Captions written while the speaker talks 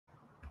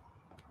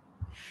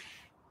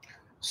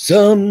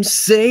Some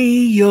say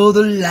you're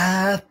the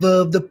life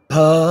of the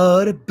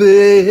party,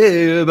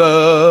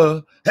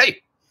 baby.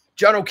 Hey,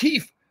 John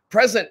O'Keefe,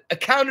 present,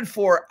 accounted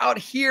for, out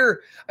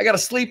here. I got a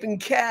sleeping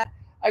cat.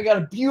 I got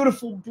a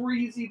beautiful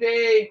breezy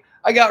day.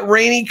 I got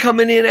Rainy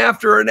coming in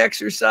after an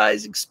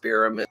exercise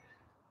experiment.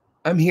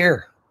 I'm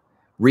here,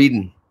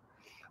 reading.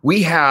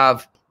 We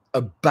have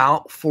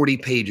about 40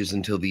 pages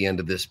until the end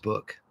of this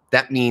book.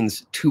 That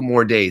means 2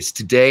 more days,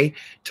 today,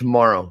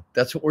 tomorrow.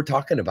 That's what we're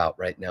talking about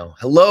right now.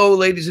 Hello,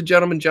 ladies and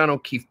gentlemen, John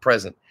O'Keefe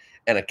present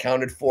and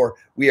accounted for.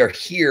 We are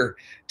here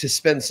to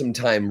spend some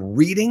time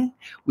reading.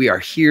 We are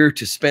here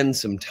to spend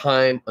some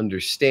time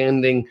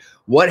understanding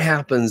what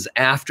happens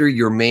after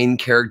your main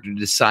character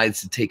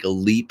decides to take a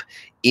leap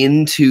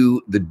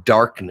into the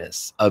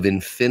darkness of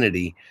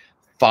infinity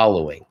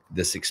following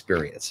this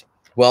experience.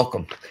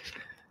 Welcome.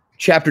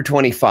 Chapter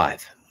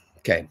 25.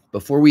 Okay,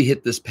 before we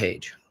hit this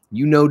page,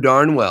 you know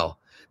darn well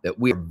that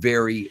we are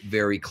very,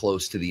 very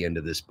close to the end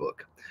of this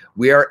book.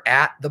 We are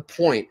at the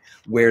point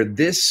where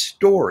this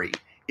story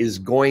is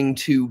going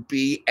to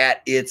be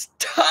at its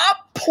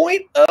top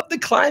point of the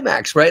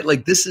climax, right?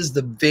 Like this is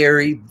the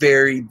very,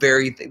 very,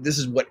 very thing. This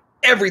is what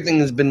everything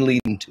has been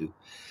leading to.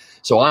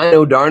 So I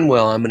know darn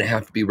well I'm going to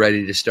have to be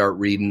ready to start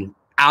reading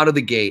out of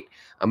the gate.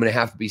 I'm going to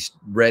have to be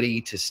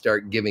ready to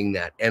start giving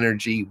that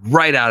energy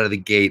right out of the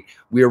gate.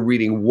 We are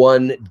reading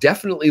one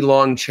definitely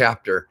long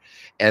chapter,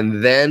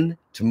 and then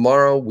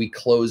tomorrow we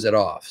close it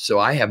off. So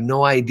I have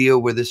no idea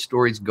where this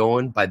story's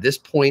going. By this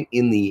point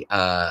in the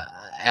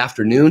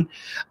afternoon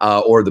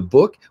or the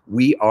book,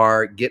 we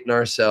are getting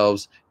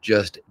ourselves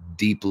just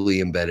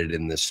deeply embedded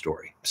in this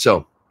story.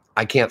 So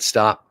I can't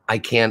stop. I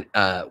can't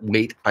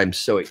wait. I'm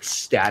so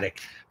ecstatic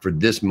for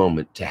this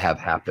moment to have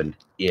happened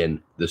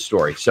in the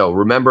story. So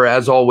remember,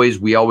 as always,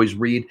 we always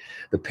read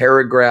the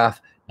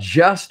paragraph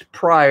just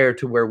prior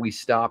to where we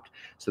stopped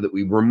so that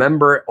we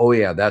remember, oh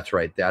yeah, that's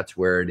right, that's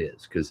where it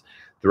is. Because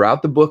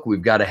throughout the book,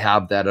 we've got to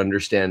have that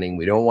understanding.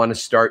 We don't want to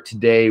start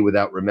today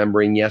without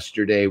remembering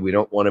yesterday. We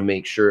don't want to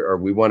make sure, or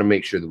we want to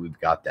make sure that we've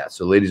got that.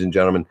 So ladies and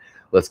gentlemen,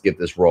 let's get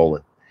this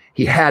rolling.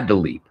 He had to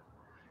leap,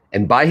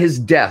 and by his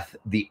death,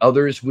 the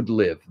others would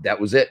live.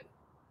 That was it.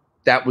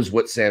 That was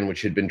what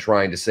Sandwich had been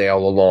trying to say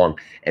all along,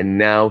 and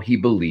now he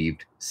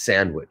believed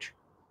Sandwich.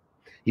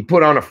 He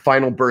put on a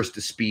final burst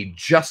of speed,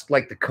 just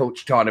like the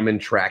coach taught him in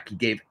track. He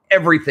gave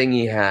everything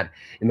he had.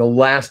 In the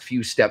last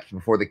few steps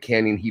before the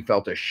canyon, he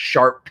felt a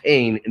sharp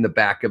pain in the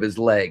back of his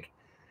leg,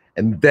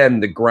 and then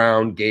the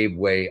ground gave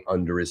way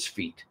under his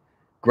feet.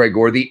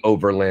 Gregor, the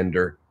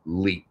Overlander,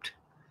 leaped.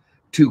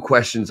 2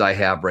 questions I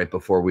have right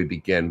before we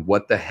begin.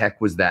 What the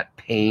heck was that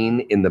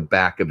pain in the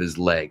back of his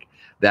leg?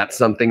 That's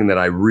something that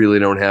I really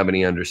don't have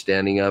any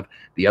understanding of.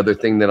 The other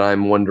thing that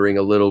I'm wondering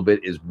a little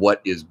bit is what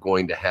is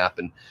going to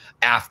happen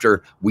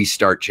after we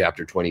start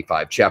chapter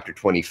 25. Chapter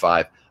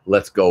 25,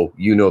 let's go.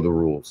 You know the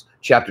rules.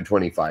 Chapter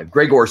 25.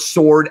 Gregor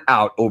soared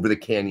out over the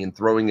canyon,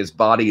 throwing his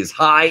body as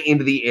high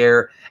into the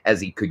air as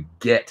he could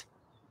get.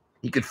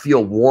 He could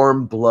feel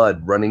warm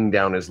blood running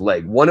down his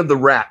leg. One of the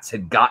rats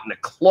had gotten a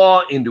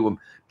claw into him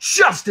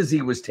just as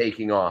he was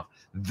taking off.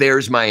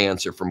 There's my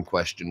answer from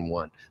question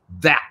 1.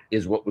 That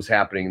is what was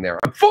happening there.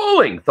 I'm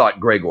falling, thought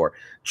Gregor,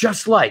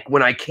 just like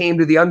when I came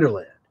to the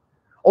Underland.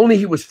 Only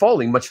he was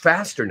falling much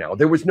faster now.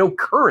 There was no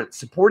current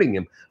supporting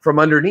him from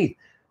underneath,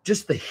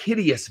 just the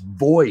hideous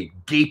void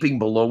gaping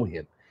below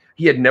him.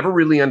 He had never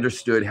really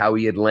understood how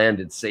he had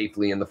landed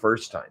safely in the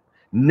first time.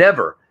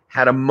 Never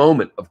had a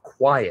moment of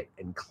quiet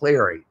and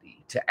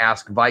clarity to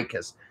ask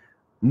Vicus.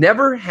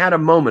 Never had a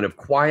moment of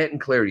quiet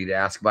and clarity to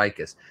ask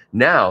Vicus.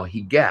 Now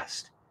he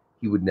guessed.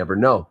 He would never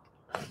know.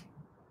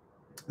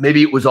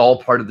 Maybe it was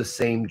all part of the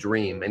same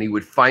dream, and he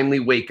would finally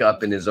wake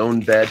up in his own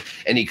bed,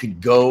 and he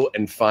could go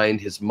and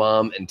find his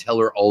mom and tell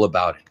her all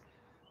about it.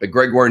 But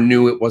Gregor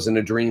knew it wasn't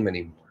a dream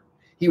anymore.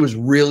 He was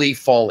really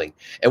falling,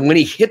 and when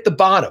he hit the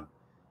bottom,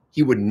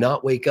 he would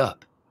not wake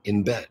up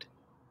in bed.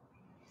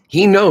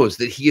 He knows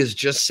that he has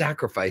just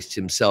sacrificed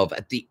himself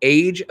at the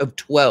age of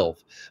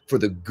 12 for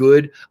the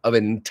good of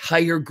an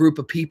entire group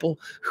of people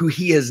who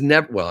he has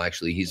never, well,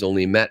 actually, he's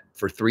only met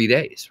for 3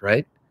 days,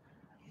 right?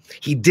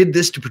 He did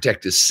this to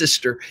protect his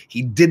sister.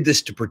 He did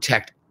this to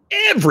protect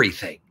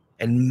everything,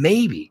 and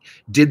maybe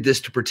did this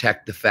to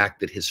protect the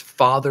fact that his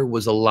father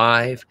was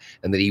alive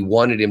and that he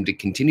wanted him to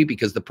continue,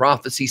 because the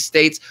prophecy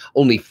states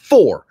only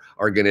 4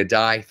 are going to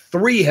die.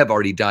 3 have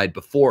already died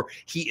before.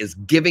 He is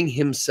giving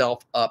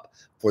himself up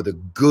for the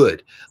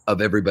good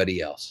of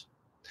everybody else.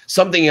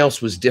 Something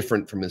else was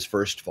different from his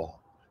first fall.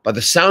 By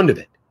the sound of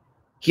it,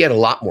 he had a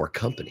lot more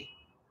company.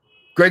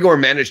 Gregor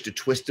managed to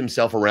twist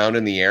himself around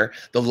in the air.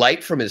 The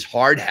light from his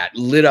hard hat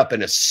lit up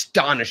an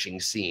astonishing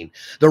scene.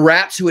 The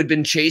rats who had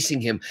been chasing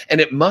him,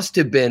 and it must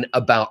have been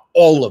about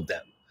all of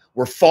them,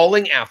 were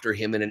falling after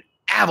him in an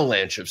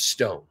avalanche of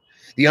stone.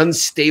 The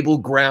unstable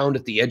ground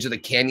at the edge of the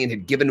canyon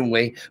had given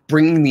way,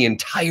 bringing the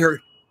entire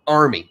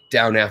army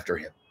down after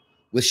him.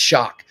 With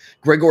shock,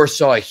 Gregor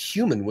saw a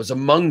human was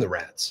among the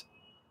rats.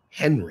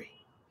 Henry.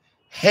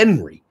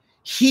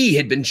 He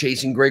had been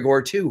chasing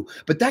Gregor too,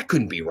 but that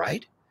couldn't be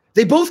right.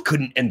 They both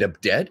couldn't end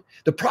up dead.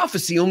 The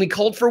prophecy only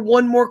called for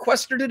one more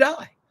quester to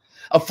die.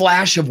 A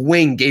flash of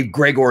wing gave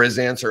Gregor his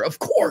answer. Of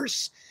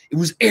course, it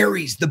was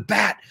Ares, the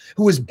bat,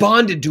 who was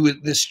bonded to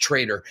this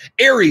traitor.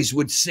 Ares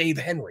would save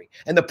Henry,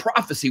 and the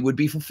prophecy would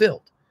be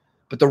fulfilled.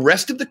 But the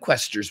rest of the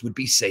questers would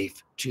be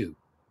safe too.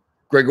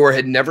 Gregor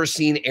had never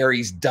seen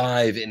Ares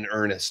dive in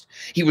earnest.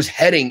 He was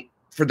heading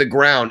for the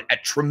ground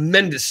at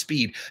tremendous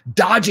speed,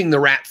 dodging the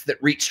rats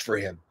that reached for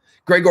him.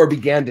 Gregor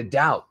began to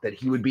doubt that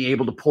he would be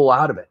able to pull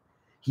out of it.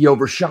 He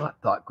overshot,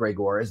 thought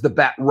Gregor, as the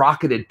bat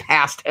rocketed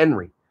past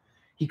Henry.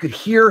 He could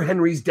hear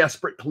Henry's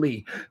desperate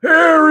plea,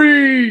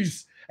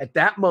 Ares! At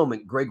that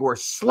moment, Gregor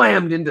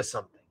slammed into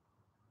something.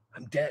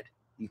 I'm dead,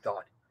 he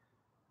thought.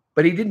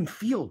 But he didn't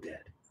feel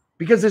dead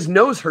because his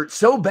nose hurt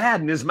so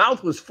bad and his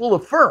mouth was full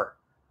of fur.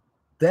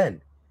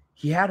 Then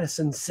he had a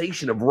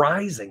sensation of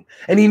rising,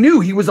 and he knew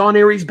he was on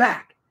Ares'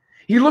 back.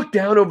 He looked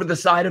down over the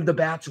side of the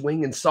bat's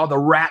wing and saw the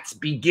rats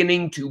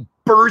beginning to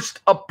burst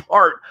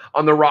apart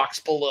on the rocks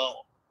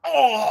below.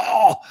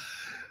 Oh,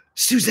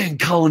 Suzanne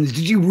Collins,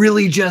 did you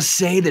really just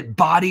say that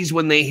bodies,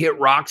 when they hit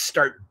rocks,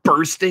 start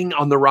bursting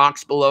on the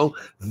rocks below?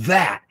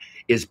 That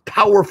is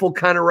powerful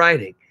kind of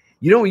writing.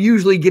 You don't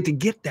usually get to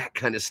get that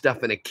kind of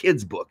stuff in a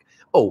kid's book.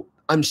 Oh,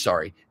 I'm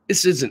sorry.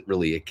 This isn't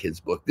really a kid's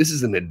book. This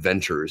is an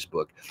adventurer's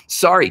book.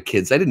 Sorry,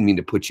 kids, I didn't mean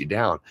to put you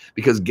down.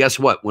 Because guess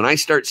what? When I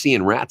start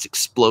seeing rats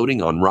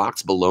exploding on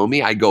rocks below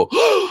me, I go,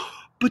 oh,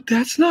 but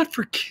that's not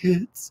for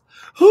kids.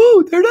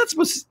 Oh, they're not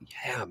supposed to.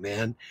 Yeah,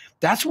 man.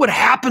 That's what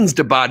happens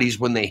to bodies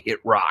when they hit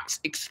rocks.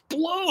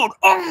 Explode.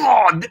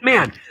 Oh,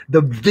 man.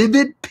 The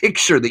vivid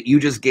picture that you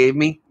just gave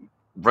me,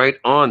 right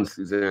on,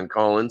 Suzanne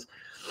Collins.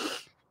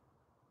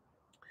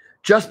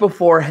 Just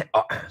before,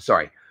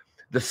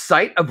 the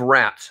sight of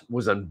rats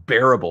was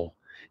unbearable,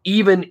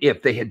 even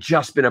if they had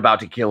just been about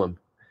to kill him.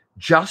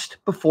 Just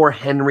before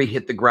Henry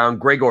hit the ground,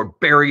 Gregor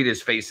buried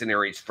his face in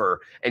Ares' fur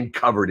and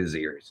covered his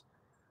ears.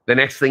 The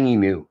next thing he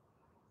knew,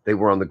 they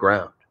were on the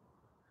ground.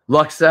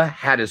 Luxa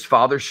had his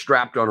father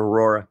strapped on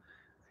Aurora.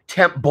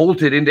 Temp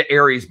bolted into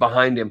Ares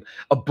behind him.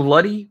 A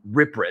bloody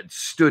Ripred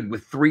stood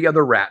with 3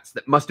 other rats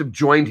that must have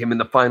joined him in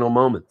the final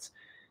moments.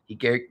 He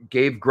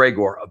gave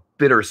Gregor a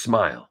bitter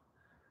smile.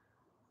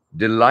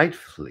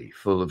 Delightfully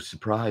full of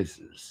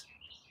surprises.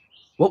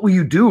 What will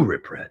you do,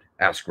 Ripred?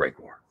 Asked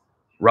Gregor.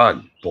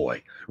 Run,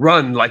 boy.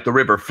 Run like the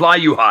river. Fly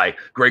you high,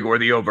 Gregor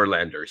the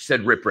Overlander,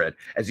 said Ripred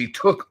as he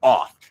took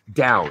off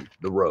down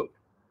the road.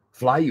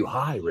 Fly you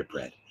high,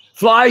 Ripred.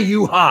 Fly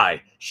you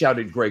high,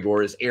 shouted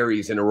Gregor as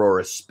Ares and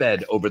Aurora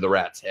sped over the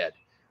rat's head.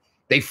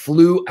 They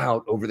flew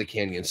out over the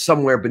canyon.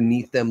 Somewhere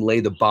beneath them lay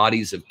the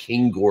bodies of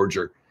King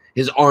Gorger,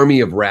 his army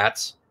of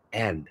rats,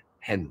 and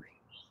Henry.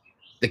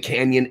 The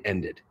canyon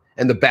ended,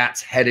 and the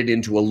bats headed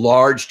into a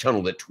large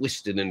tunnel that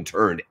twisted and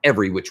turned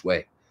every which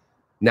way.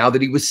 Now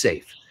that he was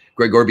safe,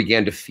 Gregor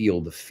began to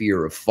feel the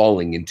fear of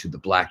falling into the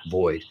black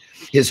void.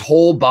 His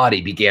whole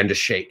body began to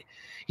shake.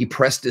 He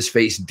pressed his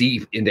face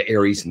deep into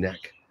Ares'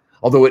 neck.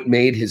 Although it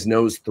made his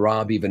nose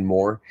throb even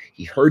more,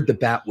 he heard the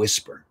bat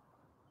whisper,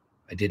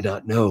 I did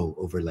not know,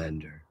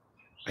 Overlander.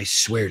 I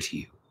swear to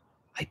you,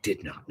 I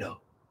did not know.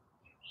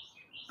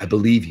 I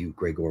believe you,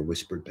 Gregor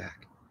whispered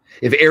back.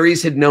 If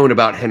Ares had known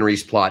about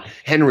Henry's plot,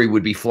 Henry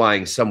would be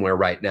flying somewhere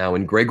right now,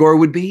 and Gregor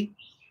would be?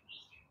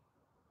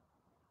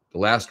 The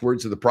last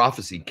words of the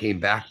prophecy came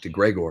back to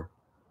Gregor.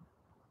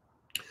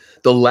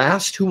 The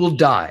last who will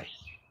die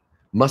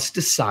must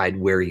decide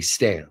where he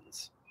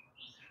stands.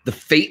 The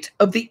fate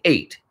of the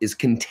 8 is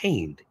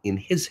contained in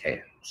his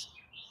hands.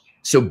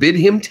 So bid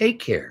him take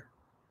care.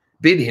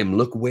 Bid him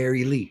look where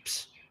he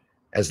leaps,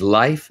 as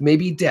life may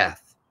be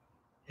death,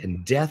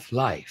 and death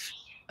life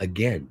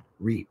again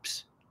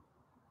reaps.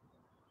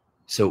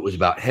 So it was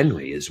about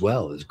Henry as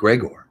well as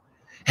Gregor.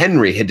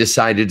 Henry had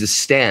decided to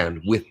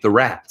stand with the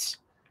rats.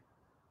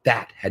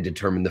 That had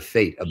determined the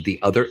fate of the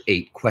other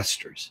 8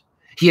 questers.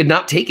 He had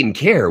not taken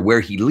care where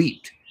he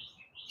leaped.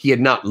 He had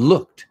not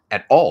looked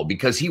at all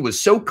because he was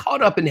so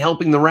caught up in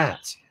helping the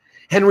rats.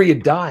 Henry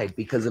had died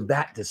because of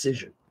that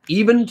decision.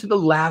 Even to the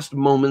last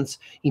moments,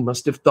 he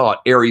must have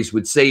thought Ares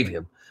would save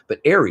him,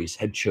 but Ares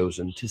had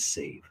chosen to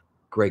save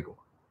Gregor.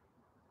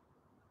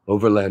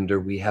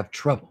 Overlander, we have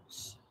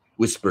troubles,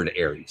 whispered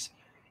Ares,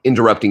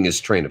 interrupting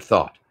his train of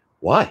thought.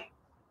 Why?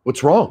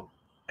 What's wrong?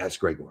 Asked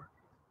Gregor.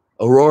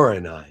 Aurora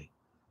and I,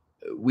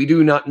 we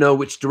do not know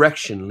which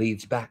direction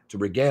leads back to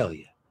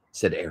Regalia,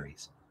 said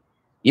Ares.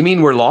 You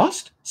mean we're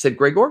lost? Said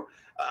Gregor.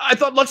 I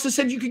thought Luxa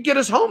said you could get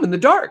us home in the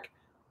dark.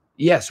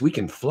 Yes, we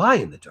can fly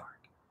in the dark.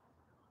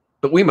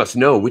 But we must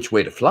know which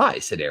way to fly,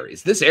 said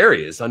Ares. This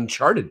area is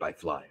uncharted by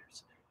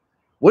flyers.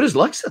 What does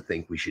Luxa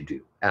think we should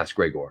do? Asked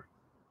Gregor.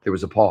 There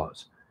was a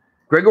pause.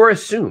 Gregor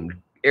assumed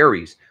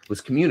Ares was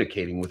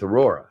communicating with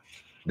Aurora.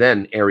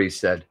 Then Ares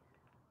said,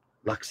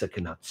 Luxa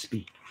cannot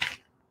speak.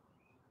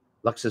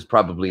 Luxa's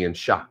probably in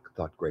shock,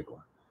 thought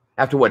Gregor,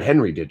 after what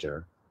Henry did to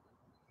her.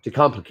 To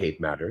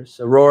complicate matters,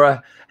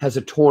 Aurora has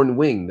a torn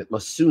wing that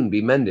must soon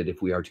be mended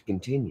if we are to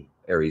continue,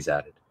 Ares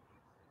added.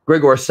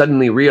 Gregor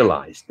suddenly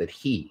realized that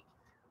he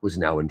was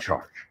now in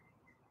charge.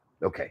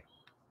 Okay,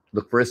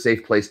 Look for a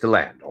safe place to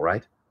land, all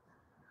right?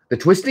 The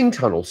twisting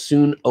tunnel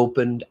soon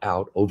opened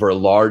out over a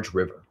large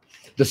river.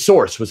 The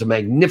source was a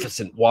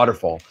magnificent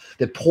waterfall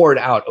that poured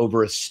out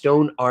over a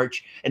stone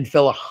arch and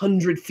fell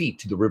 100 feet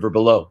to the river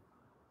below.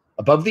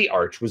 Above the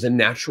arch was a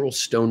natural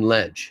stone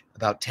ledge,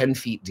 about 10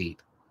 feet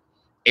deep.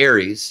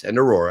 Ares and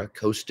Aurora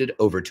coasted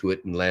over to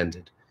it and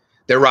landed.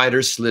 Their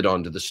riders slid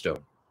onto the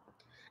stone.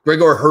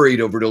 Gregor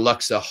hurried over to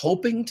Luxa,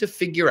 hoping to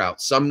figure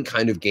out some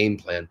kind of game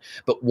plan,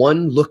 but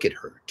one look at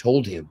her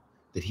told him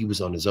that he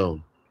was on his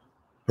own.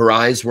 Her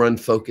eyes were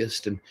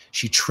unfocused, and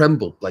she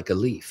trembled like a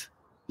leaf.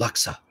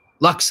 "Luxa,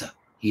 Luxa,"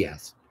 he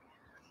asked.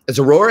 As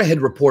Aurora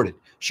had reported,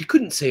 she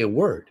couldn't say a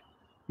word.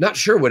 Not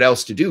sure what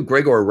else to do,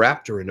 Gregor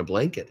wrapped her in a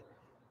blanket.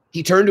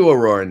 He turned to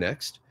Aurora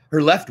next.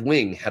 Her left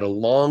wing had a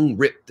long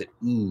rip that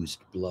oozed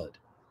blood.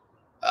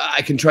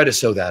 "I can try to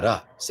sew that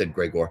up," said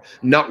Gregor,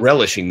 not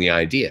relishing the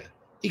idea.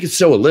 He could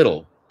sew a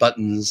little,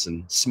 buttons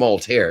and small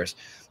tears.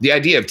 The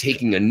idea of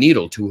taking a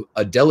needle to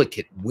a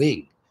delicate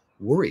wing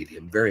worried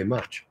him very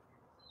much.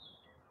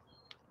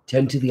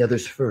 "Tend to the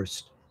others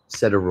first,"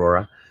 said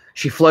Aurora.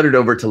 She fluttered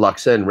over to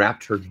Luxa and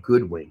wrapped her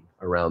good wing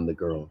around the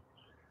girl.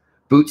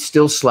 Boots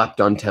still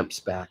slept on Temp's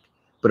back,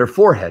 but her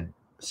forehead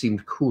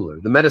seemed cooler.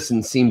 The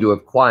medicine seemed to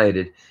have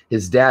quieted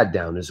his dad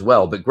down as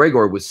well, but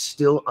Gregor was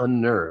still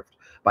unnerved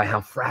by how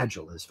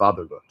fragile his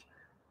father looked.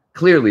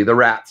 Clearly, the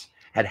rats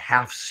had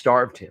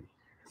half-starved him.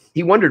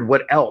 He wondered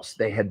what else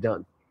they had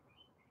done.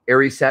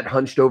 Ares sat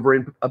hunched over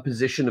in a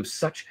position of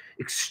such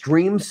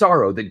extreme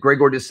sorrow that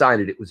Gregor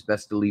decided it was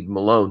best to leave him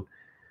alone.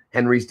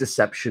 Henry's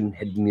deception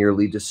had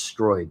nearly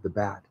destroyed the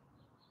bat.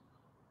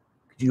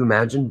 Could you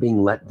imagine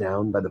being let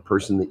down by the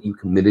person that you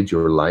committed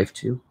your life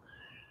to?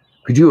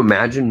 Could you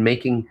imagine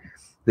making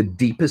the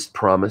deepest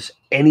promise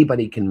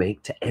anybody can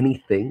make to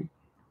anything,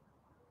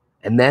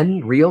 and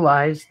then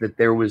realize that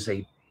there was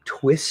a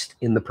twist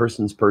in the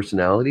person's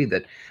personality,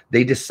 that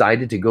they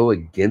decided to go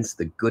against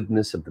the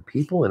goodness of the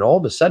people, and all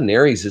of a sudden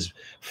Ares is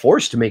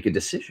forced to make a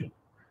decision.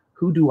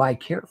 Who do I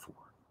care for?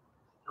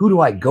 Who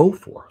do I go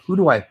for? Who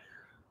do I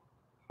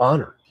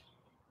honor?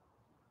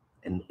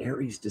 And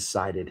Ares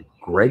decided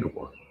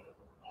Gregor.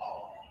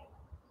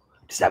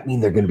 Does that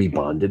mean they're going to be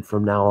bonded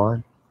from now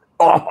on?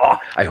 Oh,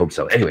 I hope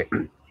so. Anyway,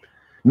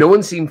 no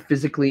one seemed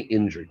physically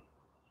injured.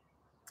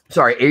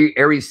 Sorry,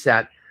 Ares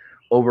sat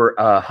over,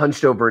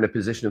 hunched over in a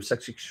position of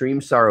such extreme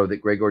sorrow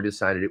that Gregor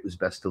decided it was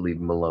best to leave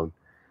him alone.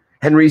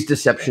 Henry's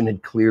deception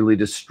had clearly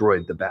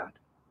destroyed the bat.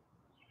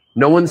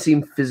 No one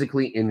seemed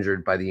physically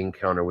injured by the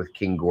encounter with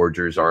King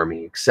Gorger's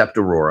army, except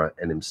Aurora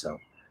and himself.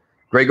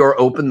 Gregor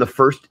opened the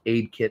first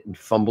aid kit and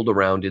fumbled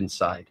around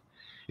inside.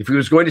 If he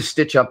was going to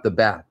stitch up the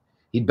bat,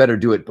 he'd better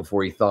do it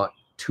before he thought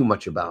too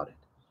much about it.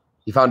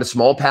 He found a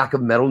small pack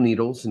of metal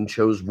needles and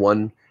chose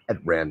one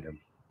at random.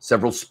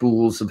 Several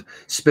spools of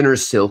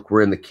spinner's silk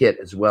were in the kit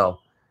as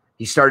well.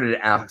 He started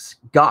to ask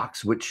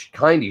Gox which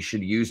kind he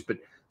should use, but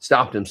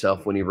stopped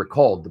himself when he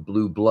recalled the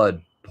blue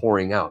blood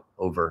pouring out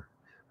over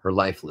her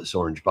lifeless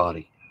orange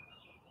body.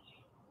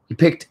 He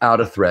picked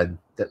out a thread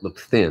that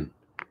looked thin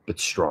but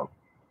strong.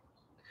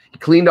 He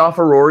cleaned off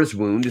Aurora's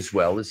wound as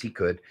well as he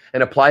could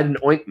and applied an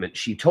ointment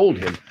she told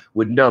him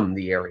would numb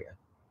the area.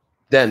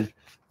 Then,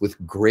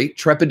 with great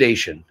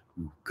trepidation,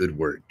 good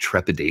word,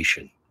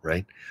 trepidation,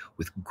 right?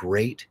 With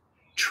great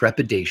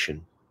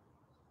trepidation,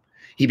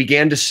 he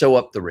began to sew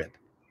up the rib.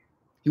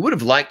 He would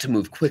have liked to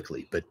move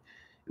quickly, but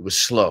it was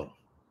slow.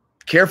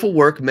 Careful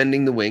work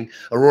mending the wing,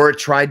 Aurora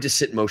tried to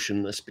sit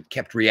motionless, but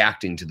kept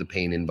reacting to the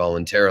pain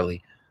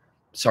involuntarily.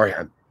 "Sorry,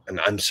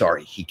 I'm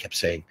sorry," he kept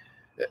saying.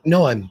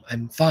 "No,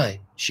 I'm fine,"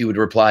 she would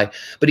reply,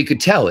 but he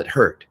could tell it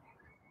hurt.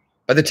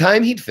 By the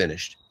time he'd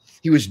finished,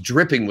 he was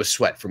dripping with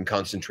sweat from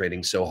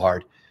concentrating so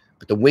hard,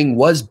 but the wing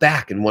was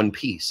back in one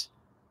piece.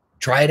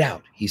 "Try it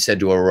out," he said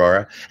to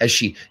Aurora as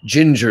she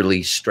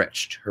gingerly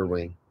stretched her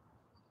wing.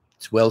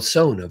 "It's well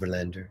sewn,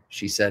 Overlander,"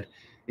 she said.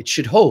 "It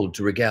should hold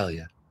to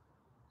regalia."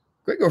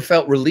 Gregor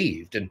felt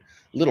relieved and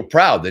a little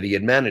proud that he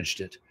had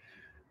managed it.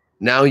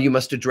 "Now you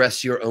must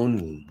address your own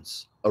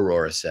wounds,"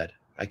 Aurora said.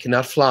 "I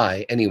cannot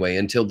fly anyway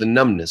until the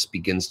numbness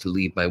begins to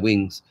leave my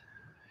wings."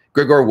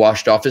 Gregor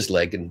washed off his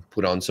leg and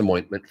put on some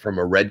ointment from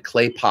a red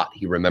clay pot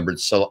he remembered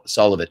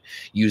Solivet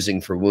using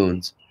for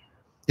wounds.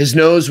 His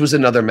nose was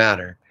another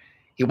matter.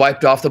 He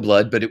wiped off the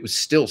blood, but it was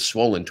still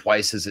swollen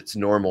twice as its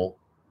normal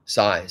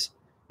size.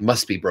 It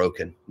must be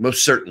broken,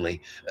 most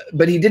certainly,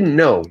 but he didn't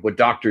know what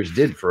doctors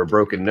did for a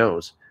broken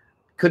nose.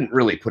 Couldn't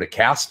really put a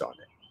cast on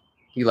it.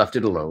 He left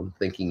it alone,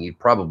 thinking he'd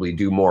probably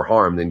do more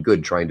harm than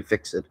good trying to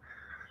fix it.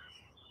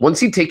 Once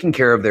he'd taken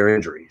care of their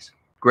injuries,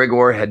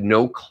 Gregor had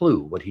no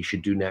clue what he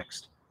should do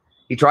next.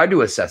 He tried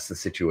to assess the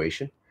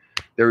situation.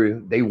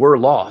 They were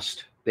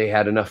lost. They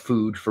had enough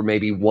food for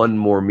maybe one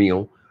more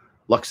meal.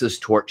 Lux's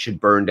torch had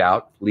burned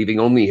out, leaving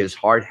only his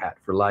hard hat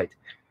for light.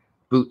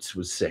 Boots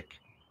was sick.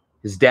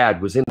 His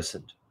dad was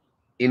innocent,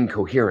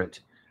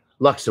 incoherent.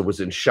 Luxa was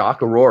in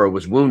shock, Aurora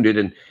was wounded,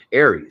 and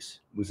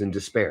Ares was in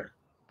despair.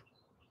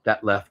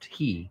 That left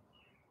he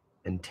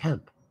and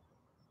Temp.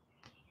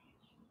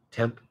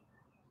 "Temp,"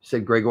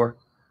 said Gregor,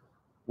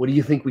 "what do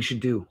you think we should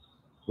do?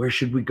 Where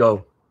should we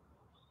go?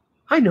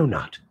 I know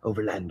not,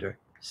 Overlander,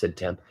 said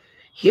Temp.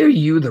 Hear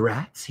you the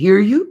rats? Hear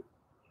you?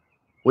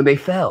 When they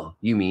fell,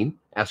 you mean?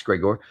 Asked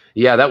Gregor.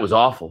 Yeah, that was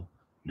awful.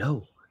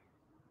 No.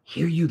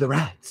 Hear you the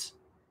rats?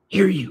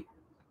 Hear you?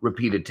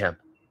 Repeated Temp.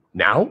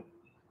 Now?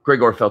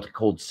 Gregor felt a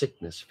cold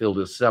sickness filled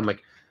his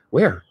stomach.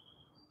 Where?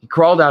 He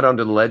crawled out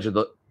onto the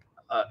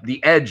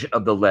edge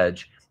of the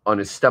ledge on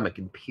his stomach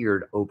and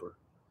peered over.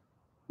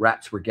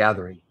 Rats were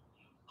gathering,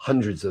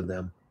 hundreds of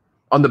them.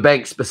 On the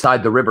banks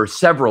beside the river,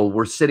 several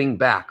were sitting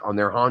back on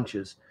their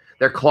haunches,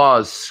 their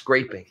claws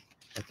scraping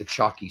at the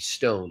chalky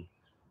stone.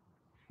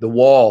 The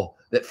wall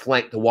that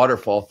flanked the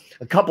waterfall,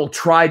 a couple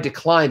tried to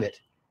climb it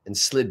and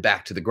slid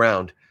back to the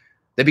ground.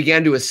 They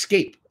began to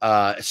scrape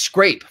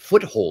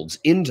footholds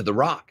into the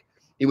rock.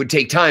 It would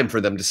take time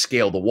for them to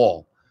scale the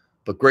wall,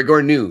 but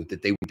Gregor knew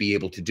that they would be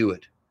able to do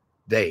it.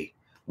 They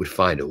would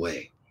find a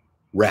way.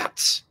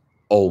 Rats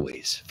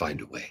always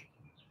find a way.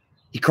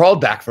 He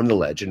crawled back from the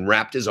ledge and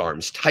wrapped his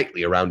arms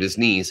tightly around his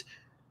knees.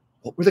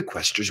 What were the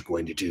questers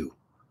going to do?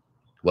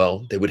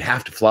 Well, they would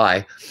have to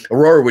fly.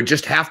 Aurora would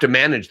just have to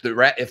manage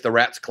if the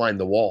rats climbed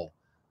the wall.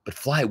 But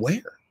fly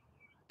where?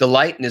 The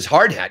light in his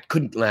hard hat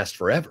couldn't last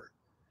forever.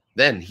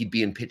 Then he'd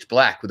be in pitch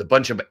black with a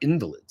bunch of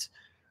invalids.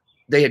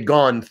 They had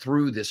gone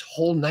through this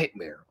whole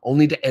nightmare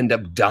only to end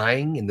up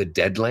dying in the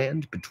dead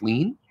land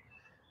between.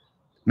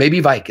 Maybe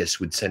Vicus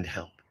would send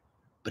help.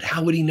 But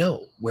how would he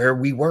know where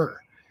we were?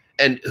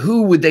 And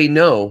who would they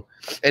know?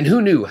 And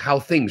who knew how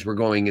things were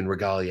going in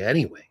Regalia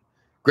anyway?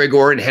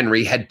 Gregor and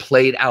Henry had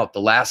played out the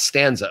last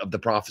stanza of the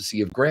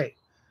Prophecy of Grey.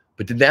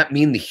 But did that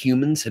mean the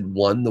humans had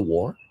won the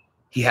war?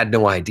 He had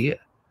no idea.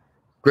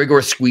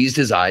 Gregor squeezed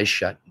his eyes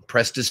shut and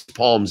pressed his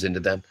palms into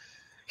them.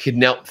 He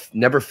had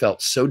never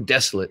felt so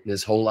desolate in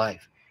his whole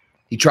life.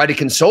 He tried to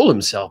console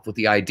himself with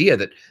the idea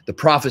that the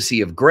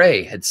Prophecy of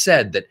Grey had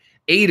said that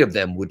 8 of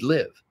them would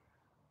live.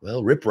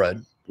 Well,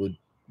 Riprud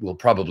will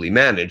probably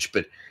manage,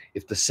 but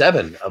if the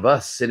 7 of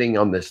us sitting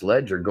on this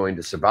ledge are going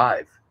to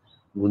survive,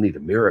 we'll need a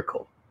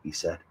miracle, he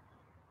said.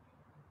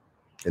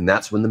 And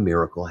that's when the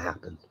miracle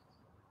happened.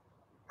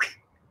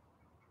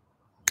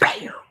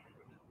 Bam!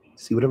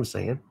 See what I'm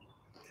saying?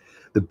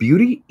 The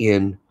beauty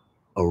in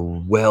a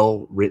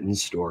well-written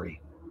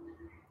story,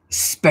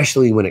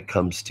 especially when it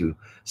comes to,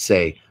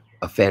 say,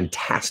 a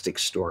fantastic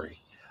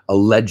story, a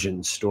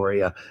legend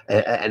story,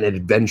 an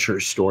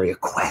adventure story, a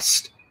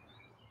quest,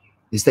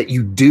 is that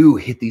you do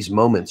hit these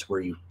moments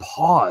where you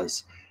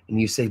pause and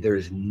you say, there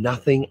is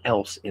nothing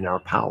else in our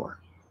power.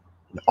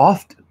 And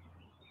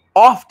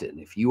often,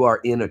 if you are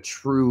in a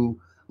true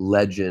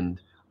legend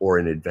or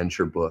an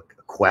adventure book,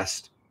 a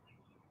quest,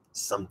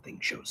 something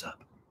shows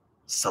up.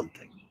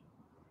 Something.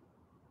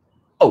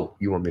 Oh,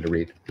 you want me to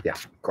read? Yeah,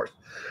 of course.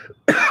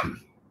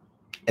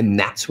 And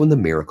that's when the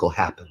miracle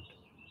happened.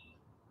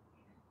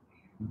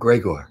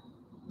 Gregor,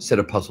 said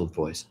a puzzled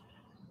voice.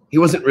 He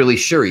wasn't really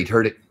sure he'd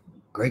heard it.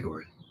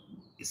 Gregor,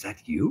 is that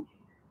you?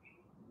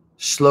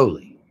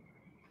 Slowly,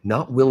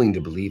 not willing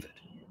to believe it,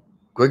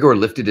 Gregor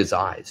lifted his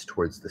eyes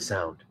towards the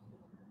sound.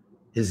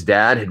 His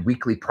dad had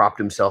weakly propped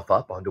himself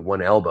up onto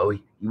one elbow.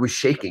 He was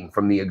shaking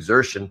from the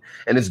exertion,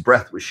 and his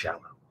breath was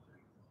shallow.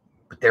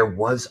 But there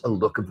was a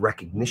look of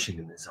recognition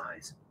in his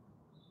eyes.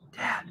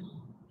 Dad,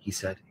 he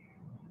said.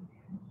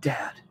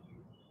 Dad.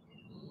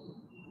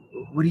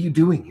 What are you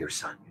doing here,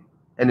 son?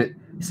 And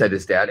said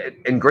his dad,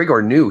 and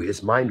Gregor knew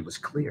his mind was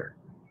clear.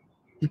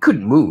 He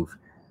couldn't move.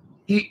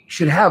 He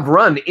should have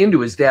run into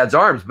his dad's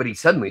arms, but he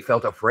suddenly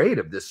felt afraid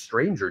of this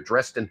stranger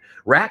dressed in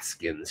rat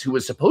skins who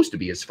was supposed to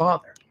be his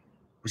father.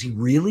 Was he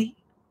really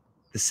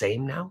the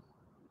same now?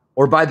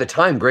 Or by the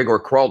time Gregor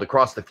crawled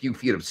across the few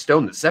feet of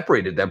stone that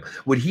separated them,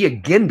 would he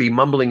again be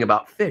mumbling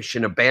about fish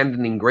and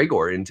abandoning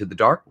Gregor into the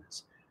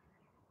darkness?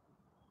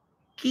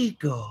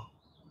 Kiko,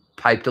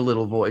 piped a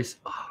little voice.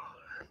 Oh,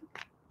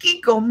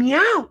 Kiko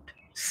meowed,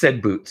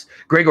 said Boots.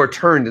 Gregor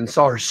turned and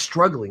saw her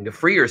struggling to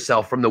free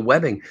herself from the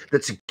webbing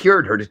that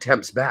secured her to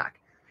Temp's back.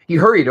 He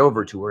hurried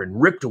over to her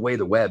and ripped away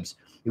the webs.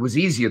 It was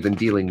easier than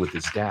dealing with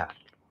his dad.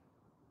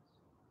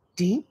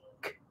 Dink?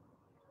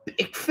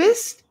 Big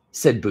fist?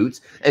 Said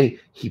Boots, and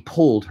he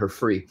pulled her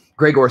free.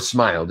 Gregor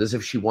smiled as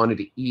if she wanted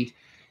to eat.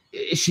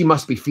 She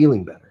must be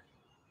feeling better.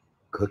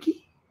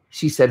 Cookie?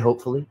 She said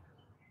hopefully.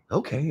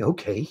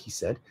 Okay, he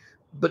said.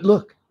 But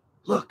look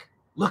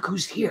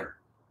who's here.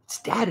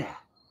 It's Dada,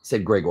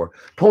 said Gregor,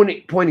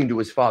 pointing to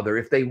his father.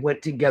 If they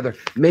went together,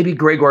 maybe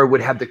Gregor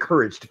would have the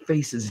courage to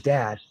face his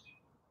dad.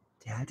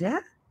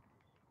 Dada?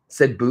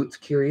 Said Boots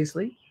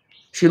curiously.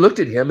 She looked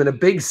at him and a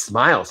big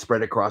smile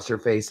spread across her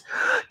face.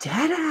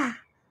 Dada,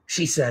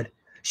 she said.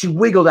 She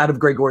wiggled out of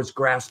Gregor's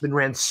grasp and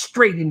ran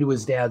straight into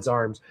his dad's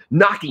arms,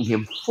 knocking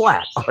him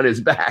flat on his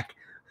back.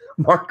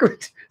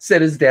 Margaret,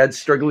 said his dad,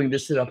 struggling to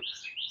sit up.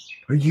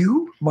 Are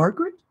you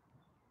Margaret?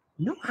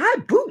 No,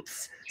 hi,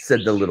 Boots,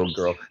 said the little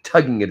girl,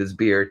 tugging at his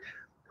beard.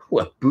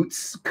 Well,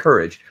 Boots'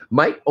 courage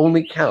might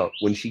only count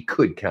when she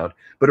could count,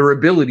 but her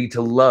ability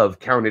to love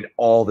counted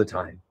all the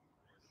time.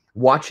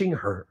 Watching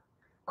her,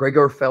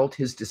 Gregor felt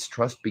his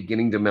distrust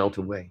beginning to melt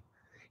away.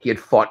 He had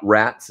fought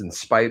rats and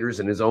spiders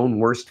and his own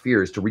worst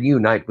fears to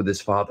reunite with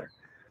his father.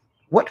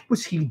 What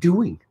was he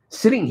doing,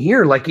 sitting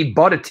here like he'd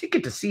bought a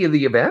ticket to see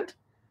the event?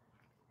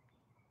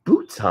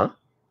 Boots, huh?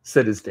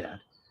 Said his dad.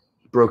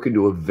 He broke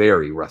into a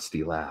very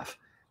rusty laugh.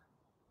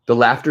 The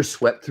laughter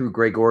swept through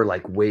Gregor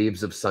like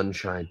waves of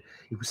sunshine.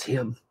 It was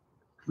him.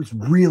 It was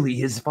really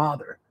his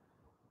father.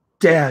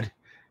 Dad,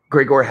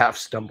 Gregor half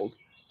stumbled.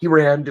 He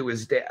ran to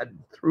his dad and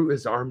threw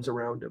his arms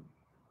around him.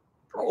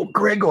 Oh,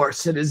 Gregor,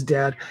 said his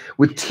dad,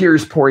 with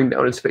tears pouring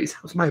down his face.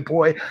 How's my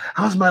boy?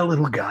 How's my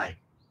little guy?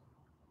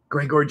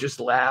 Gregor just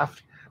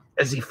laughed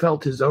as he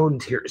felt his own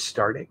tears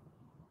starting.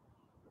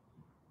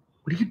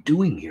 What are you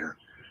doing here?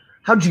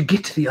 How'd you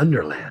get to the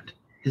Underland?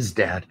 His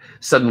dad,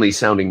 suddenly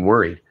sounding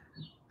worried.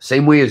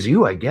 Same way as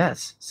you, I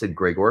guess, said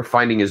Gregor,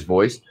 finding his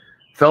voice.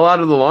 Fell out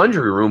of the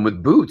laundry room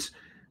with Boots.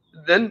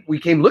 Then we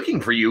came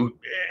looking for you,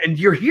 and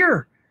you're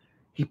here.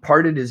 He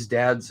patted his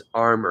dad's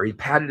arm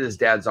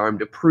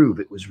to prove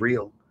it was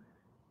real.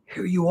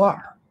 Here you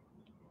are.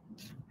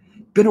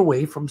 Been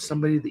away from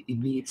somebody that you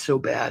need so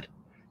bad.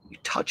 You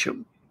touch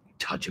him,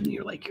 and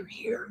you're like, you're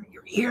here,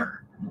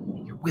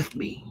 you're with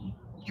me,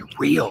 you're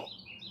real.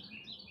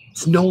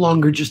 It's no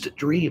longer just a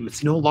dream.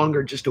 It's no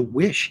longer just a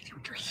wish.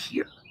 You're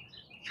here.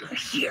 You're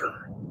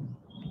here.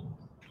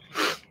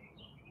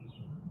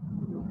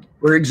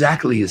 Where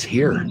exactly is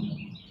here?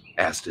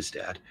 Asked his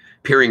dad,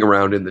 peering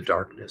around in the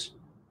darkness.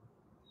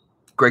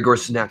 Gregor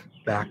snapped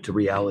back to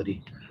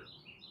reality.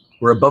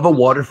 We're above a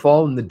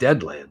waterfall in the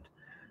Deadland.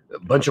 A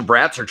bunch of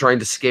rats are trying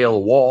to scale a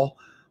wall.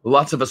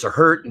 Lots of us are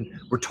hurt, and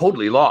we're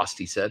totally lost,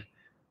 he said.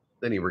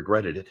 Then he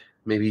regretted it.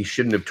 Maybe he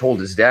shouldn't have told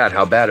his dad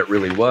how bad it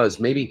really was.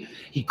 Maybe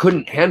he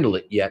couldn't handle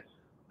it yet,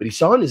 but he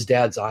saw in his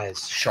dad's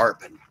eyes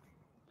sharpening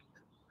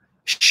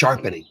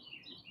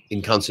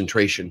in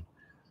concentration.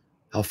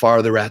 How far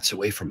are the rats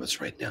away from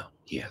us right now?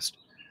 He asked.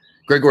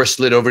 Gregor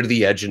slid over to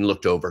the edge and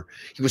looked over.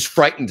 He was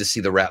frightened to see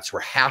the rats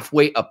were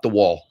halfway up the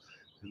wall.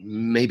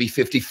 Maybe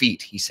 50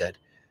 feet, he said.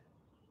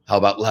 How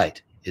about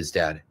light? His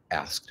dad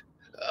asked.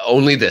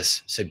 Only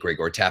this, said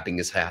Gregor, tapping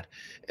his hat.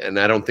 And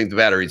I don't think the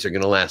batteries are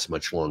going to last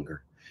much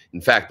longer.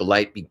 In fact, the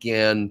light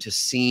began to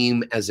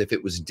seem as if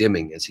it was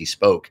dimming as he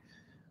spoke.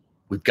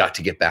 We've got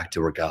to get back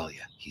to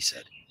Regalia, he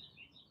said.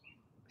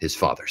 His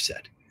father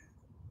said.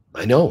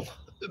 I know,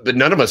 but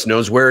none of us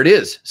knows where it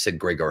is, said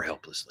Gregor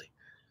helplessly.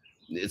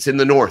 It's in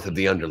the north of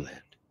the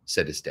Underland,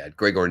 said his dad.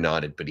 Gregor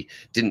nodded, but he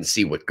didn't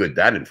see what good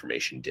that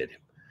information did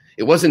him.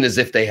 It wasn't as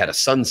if they had a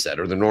sunset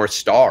or the North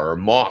Star or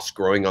moss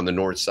growing on the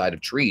north side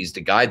of trees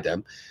to guide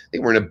them. They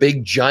were in a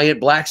big, giant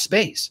black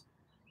space.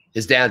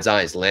 His dad's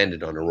eyes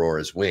landed on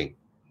Aurora's wing.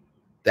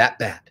 That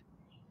bat.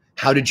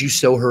 How did you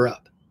sew her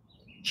up?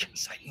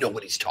 Yes, I know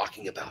what he's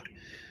talking about.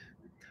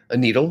 A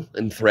needle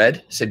and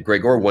thread, said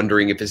Gregor,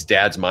 wondering if his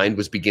dad's mind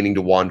was beginning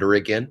to wander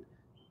again.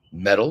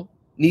 Metal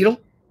needle?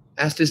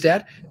 Asked his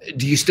dad.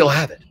 Do you still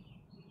have it?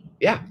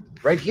 Yeah,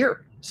 right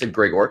here, said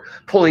Gregor,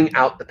 pulling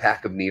out the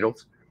pack of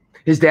needles.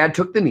 His dad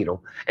took the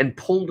needle and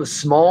pulled a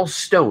small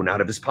stone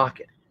out of his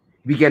pocket.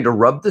 He began to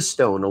rub the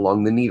stone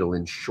along the needle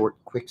in short,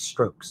 quick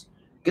strokes.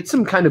 Get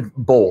some kind of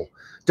bowl.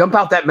 Dump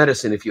out that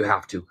medicine if you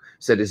have to,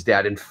 said his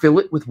dad, and fill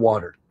it with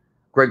water.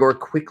 Gregor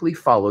quickly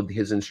followed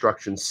his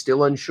instructions,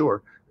 still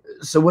unsure.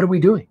 So what are we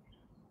doing?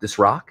 This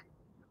rock?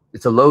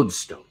 It's a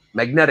lodestone,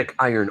 magnetic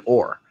iron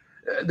ore.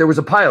 There was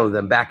a pile of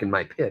them back in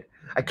my pit.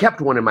 I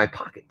kept one in my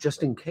pocket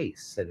just in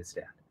case, said his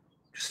dad.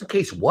 Just in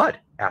case what?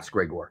 Asked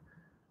Gregor.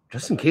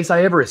 Just in case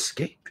I ever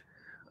escaped.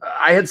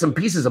 I had some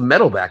pieces of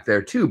metal back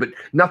there too, but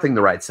nothing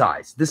the right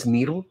size. This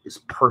needle is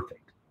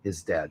perfect,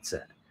 his dad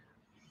said.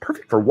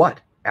 Perfect for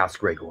what? Asked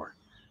Gregor.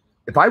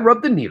 If I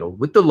rub the needle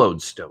with the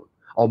lodestone,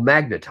 I'll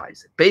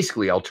magnetize it.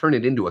 Basically, I'll turn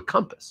it into a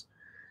compass.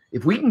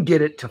 If we can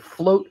get it to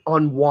float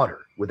on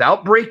water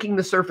without breaking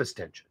the surface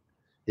tension,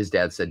 his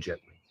dad said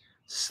gently.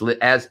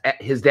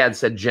 His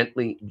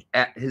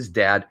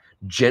dad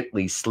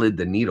gently slid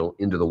the needle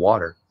into the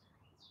water.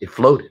 It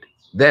floated.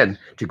 Then,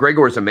 to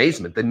Gregor's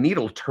amazement, the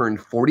needle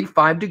turned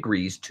 45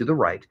 degrees to the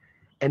right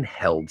and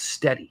held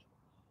steady.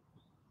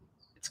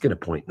 It's going to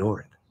point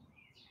north.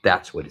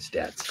 That's what his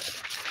dad said.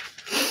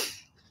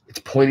 It's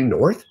pointing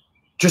north?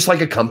 Just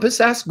like a compass?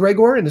 Asked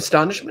Gregor in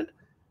astonishment.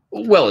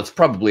 Well, it's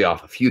probably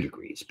off a few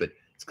degrees, but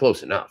it's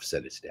close enough,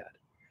 said his dad.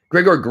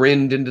 Gregor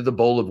grinned into the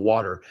bowl of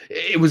water.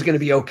 It was going to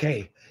be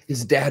okay.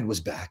 His dad was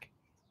back.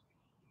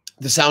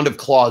 The sound of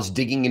claws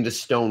digging into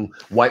stone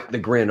wiped the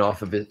grin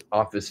off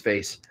his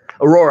face.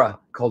 Aurora,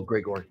 called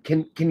Gregor.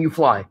 Can you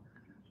fly?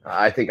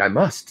 I think I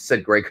must,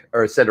 said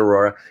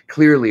Aurora,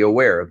 clearly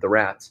aware of the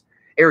rats.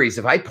 Ares,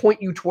 if I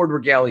point you toward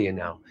Regalia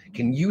now,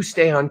 can you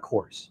stay on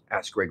course?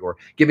 Asked Gregor,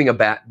 giving the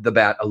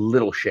bat a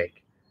little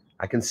shake.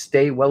 I can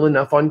stay well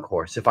enough on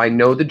course if I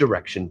know the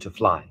direction to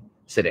fly,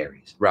 said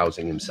Ares,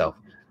 rousing himself.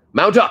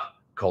 Mount up,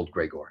 called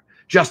Gregor,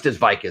 just as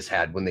Vicus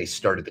had when they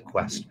started the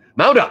quest.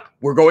 Mount up,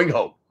 we're going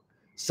home.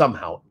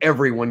 Somehow,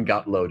 everyone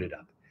got loaded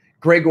up.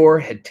 Gregor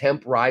had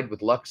temp ride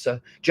with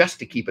Luxa just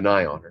to keep an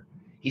eye on her.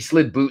 He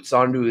slid Boots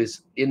onto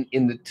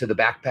the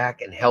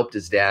backpack and helped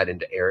his dad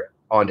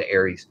onto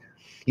Ares.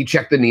 He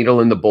checked the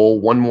needle in the bowl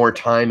one more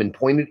time and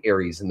pointed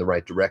Ares in the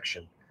right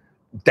direction.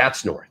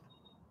 That's north.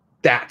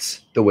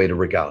 That's the way to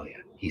Regalia,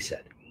 he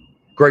said.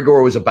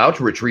 Gregor was about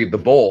to retrieve the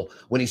bowl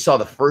when he saw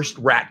the first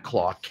rat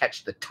claw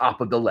catch the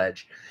top of the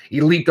ledge. He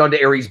leaped onto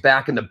Ares'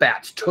 back and the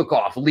bats took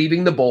off,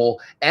 leaving the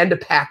bowl and a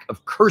pack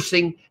of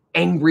cursing,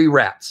 angry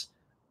rats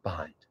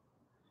behind.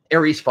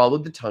 Ares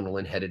followed the tunnel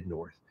and headed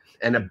north.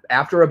 And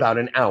after about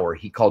an hour,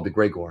 he called to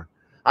Gregor.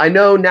 I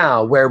know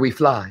now where we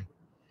fly.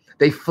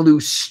 They flew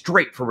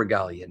straight for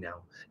Regalia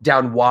now,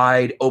 down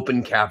wide,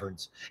 open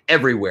caverns.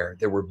 Everywhere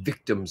there were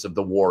victims of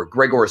the war.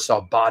 Gregor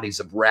saw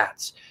bodies of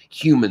rats,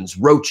 humans,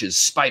 roaches,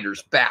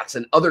 spiders, bats,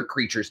 and other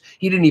creatures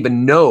he didn't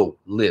even know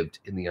lived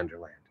in the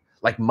Underland,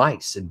 like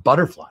mice and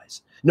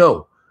butterflies.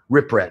 No,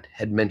 Ripred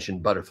had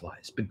mentioned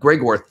butterflies, but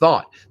Gregor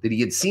thought that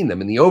he had seen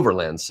them in the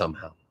Overland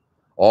somehow.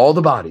 All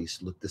the bodies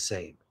looked the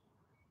same.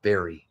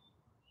 Very,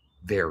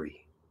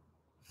 very,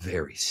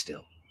 very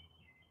still.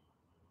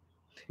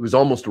 It was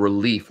almost a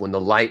relief when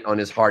the light on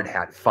his hard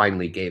hat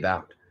finally gave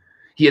out.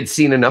 He had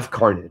seen enough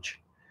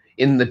carnage.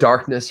 In the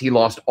darkness, he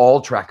lost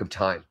all track of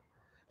time.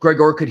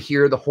 Gregor could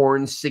hear the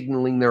horns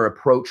signaling their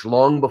approach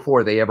long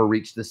before they ever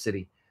reached the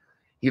city.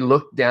 He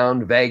looked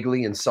down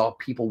vaguely and saw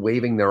people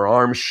waving their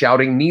arms,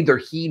 shouting. Neither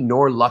he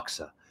nor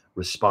Luxa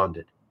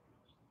responded.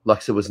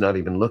 Luxa was not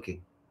even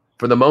looking.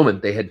 From the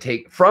moment they had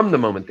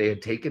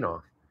taken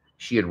off,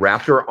 she had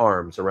wrapped her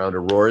arms around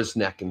Aurora's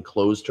neck and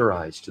closed her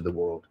eyes to the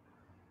world.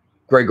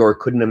 Gregor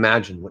couldn't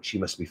imagine what she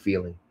must be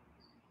feeling.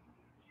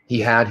 He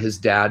had his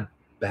dad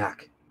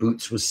back.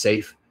 Boots was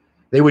safe.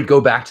 They would go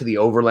back to the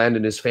Overland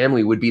and his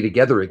family would be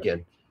together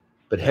again.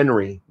 But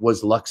Henry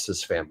was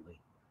Luxa's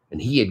family,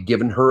 and he had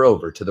given her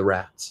over to the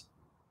rats.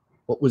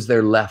 What was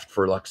there left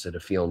for Luxa to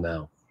feel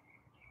now?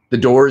 The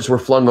doors were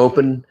flung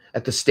open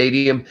at the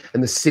stadium,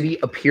 and the city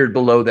appeared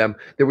below them.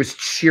 There was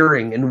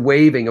cheering and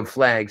waving of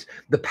flags.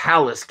 The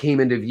palace came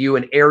into view,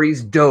 and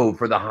Ares dove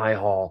for the high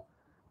hall.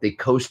 They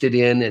coasted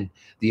in, and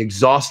the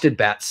exhausted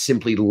bats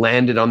simply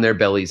landed on their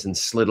bellies and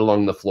slid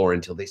along the floor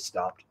until they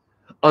stopped.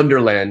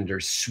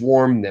 Underlanders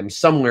swarmed them.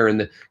 Somewhere in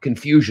the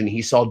confusion,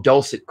 he saw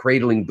Dulcet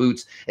cradling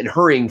Boots and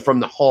hurrying from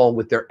the hall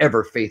with their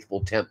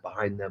ever-faithful Temp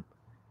behind them.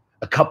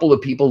 A couple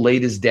of people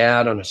laid his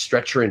dad on a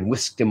stretcher and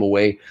whisked him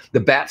away.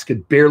 The bats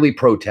could barely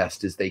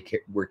protest as they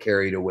were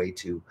carried away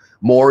too,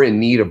 more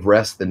in need of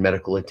rest than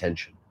medical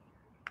attention.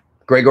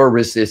 Gregor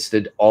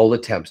resisted all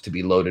attempts to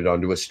be loaded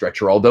onto a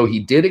stretcher, although he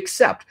did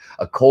accept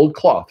a cold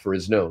cloth for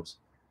his nose.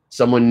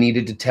 Someone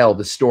needed to tell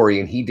the story,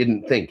 and he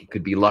didn't think it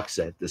could be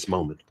Luxa at this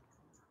moment.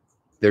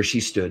 There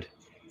she stood,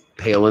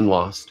 pale and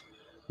lost,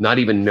 not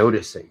even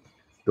noticing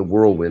the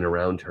whirlwind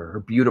around her. Her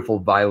beautiful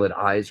violet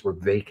eyes were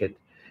vacant,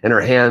 and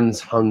her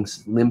hands hung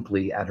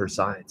limply at her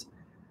sides.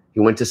 He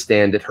went to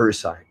stand at her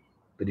side,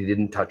 but he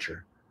didn't touch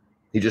her.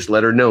 He just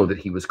let her know that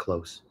he was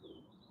close.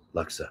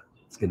 Luxa,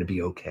 it's going to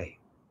be okay,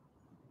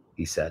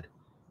 he said.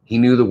 He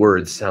knew the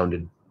words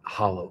sounded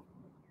hollow.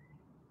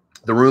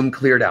 The room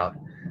cleared out,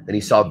 and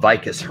he saw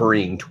Vicus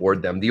hurrying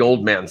toward them. The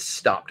old man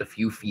stopped a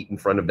few feet in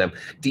front of them,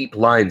 deep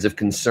lines of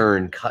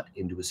concern cut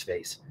into his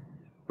face.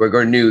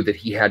 Gregor knew that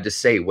he had to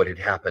say what had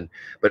happened,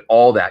 but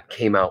all that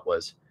came out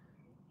was,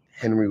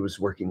 Henry was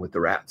working with the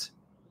rats,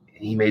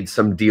 and he made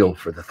some deal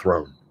for the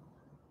throne.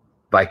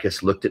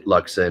 Vicus looked at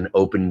Luxa and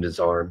opened his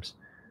arms.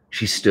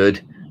 She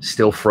stood,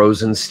 still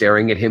frozen,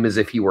 staring at him as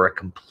if he were a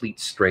complete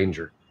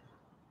stranger.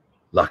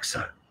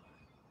 Luxa,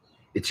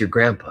 it's your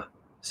grandpa,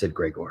 said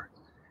Gregor.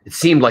 It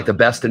seemed like the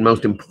best and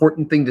most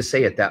important thing to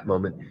say at that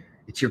moment.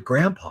 It's your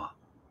grandpa.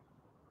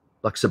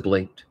 Luxa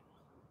blinked.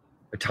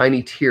 A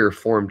tiny tear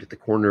formed at the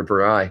corner of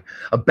her eye.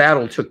 A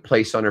battle took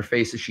place on her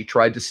face as she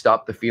tried to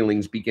stop the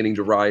feelings beginning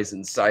to rise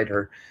inside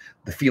her.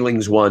 The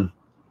feelings won.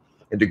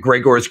 And to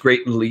Gregor's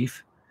great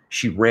relief,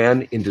 she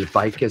ran into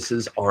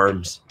Vicus's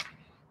arms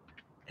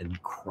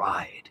and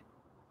cried.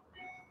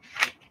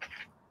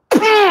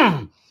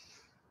 Man.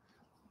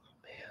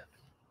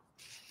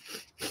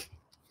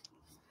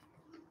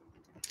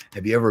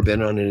 Have you ever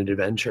been on an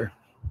adventure?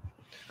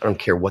 I don't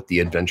care what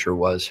the adventure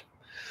was.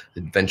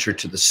 Adventure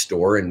to the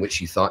store in which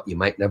you thought you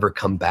might never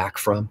come back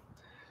from.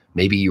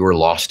 Maybe you were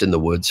lost in the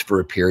woods for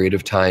a period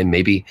of time.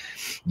 Maybe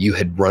you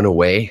had run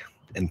away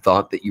and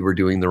thought that you were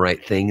doing the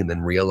right thing and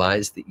then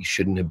realized that you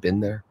shouldn't have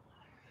been there.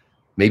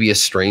 Maybe a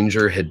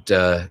stranger had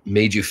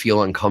made you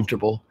feel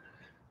uncomfortable.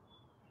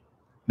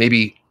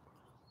 Maybe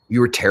you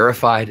were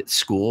terrified at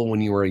school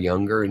when you were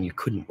younger and you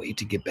couldn't wait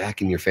to get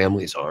back in your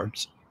family's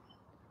arms.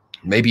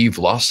 Maybe you've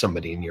lost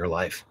somebody in your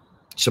life,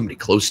 somebody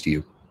close to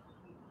you,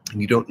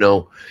 and you don't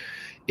know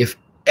if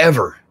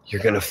ever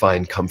you're going to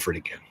find comfort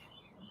again.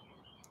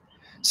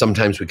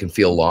 Sometimes we can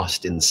feel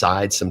lost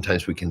inside.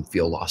 Sometimes we can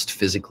feel lost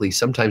physically.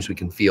 Sometimes we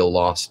can feel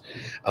lost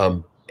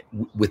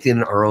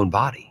within our own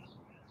body.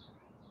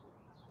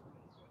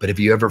 But have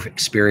you ever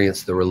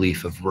experienced the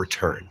relief of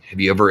return?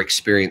 Have you ever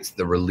experienced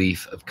the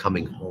relief of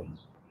coming home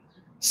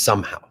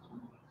somehow?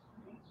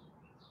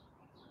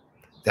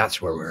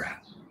 That's where we're at.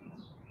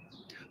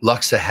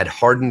 Luxa had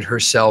hardened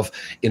herself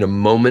in a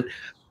moment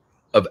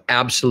of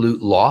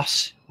absolute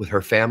loss with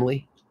her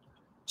family,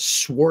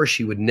 swore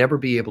she would never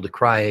be able to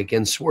cry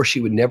again, swore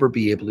she would never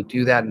be able to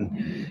do that.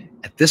 And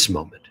at this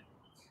moment,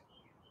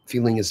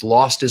 feeling as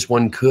lost as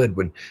one could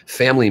when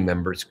family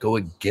members go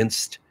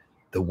against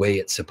the way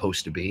it's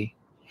supposed to be,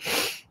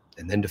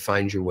 and then to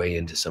find your way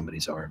into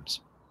somebody's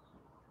arms.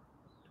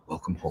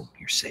 Welcome home.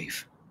 You're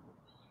safe.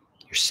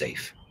 You're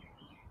safe.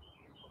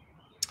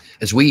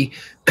 As we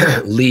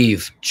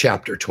leave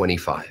chapter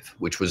 25,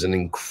 which was an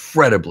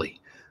incredibly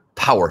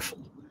powerful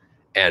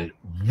and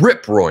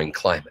rip-roaring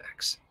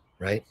climax,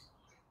 right?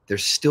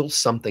 There's still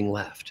something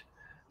left.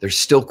 There's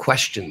still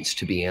questions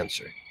to be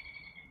answered.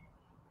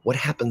 What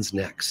happens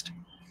next?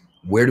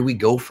 Where do we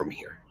go from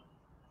here?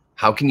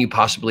 How can you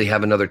possibly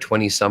have another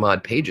 20 some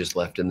odd pages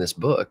left in this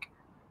book,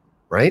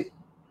 right?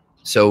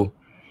 So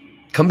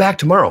come back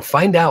tomorrow.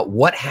 Find out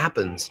what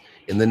happens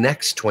in the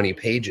next 20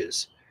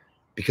 pages,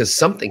 because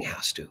something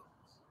has to.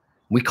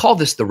 We call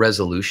this the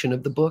resolution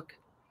of the book,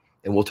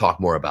 and we'll talk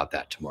more about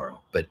that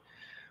tomorrow. But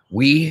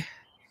we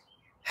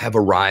have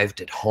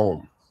arrived at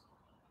home.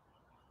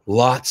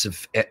 Lots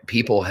of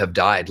people have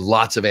died.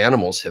 Lots of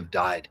animals have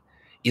died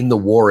in the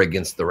war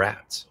against the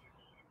rats.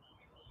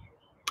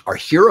 Our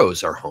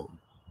heroes are home.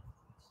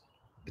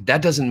 But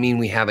that doesn't mean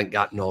we haven't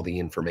gotten all the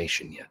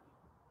information yet.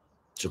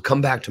 So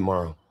come back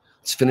tomorrow.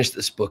 Let's finish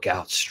this book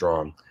out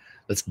strong.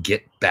 Let's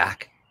get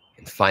back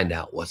and find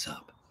out what's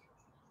up.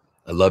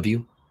 I love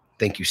you.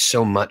 Thank you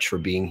so much for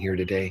being here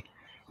today.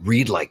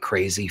 Read like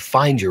crazy.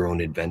 Find your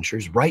own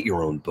adventures. Write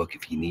your own book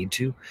if you need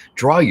to.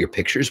 Draw your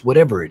pictures,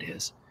 whatever it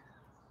is.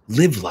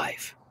 Live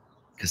life,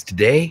 because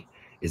today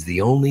is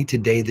the only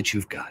today that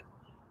you've got.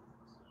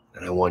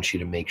 And I want you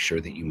to make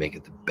sure that you make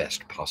it the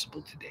best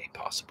possible today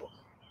possible.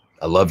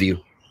 I love you.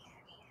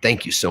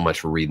 Thank you so much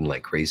for reading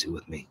like crazy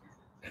with me.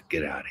 Now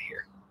get out of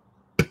here.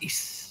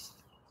 Peace.